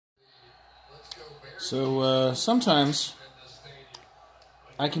So sometimes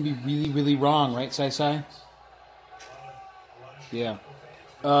I can be really, really wrong, right, Sai? Yeah.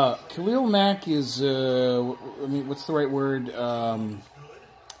 Khalil Mack is, I mean, what's the right word?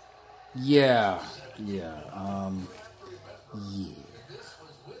 Yeah. Yeah.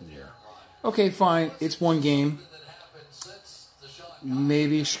 Yeah. Okay, fine. It's one game.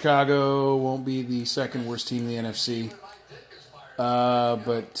 Maybe Chicago won't be the second worst team in the NFC.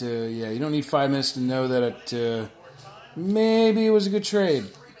 But yeah, you don't need 5 minutes to know that maybe it was a good trade.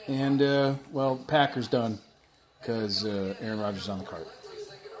 And, well, Packers done because Aaron Rodgers is on the cart.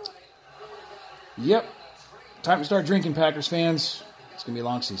 Yep. Time to start drinking, Packers fans. It's going to be a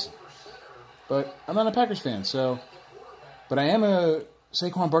long season. But I'm not a Packers fan, so... But I am a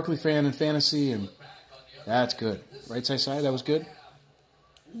Saquon Barkley fan in fantasy, and that's good. Right, Sai? That was good?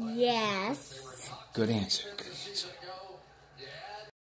 Yes. Good answer.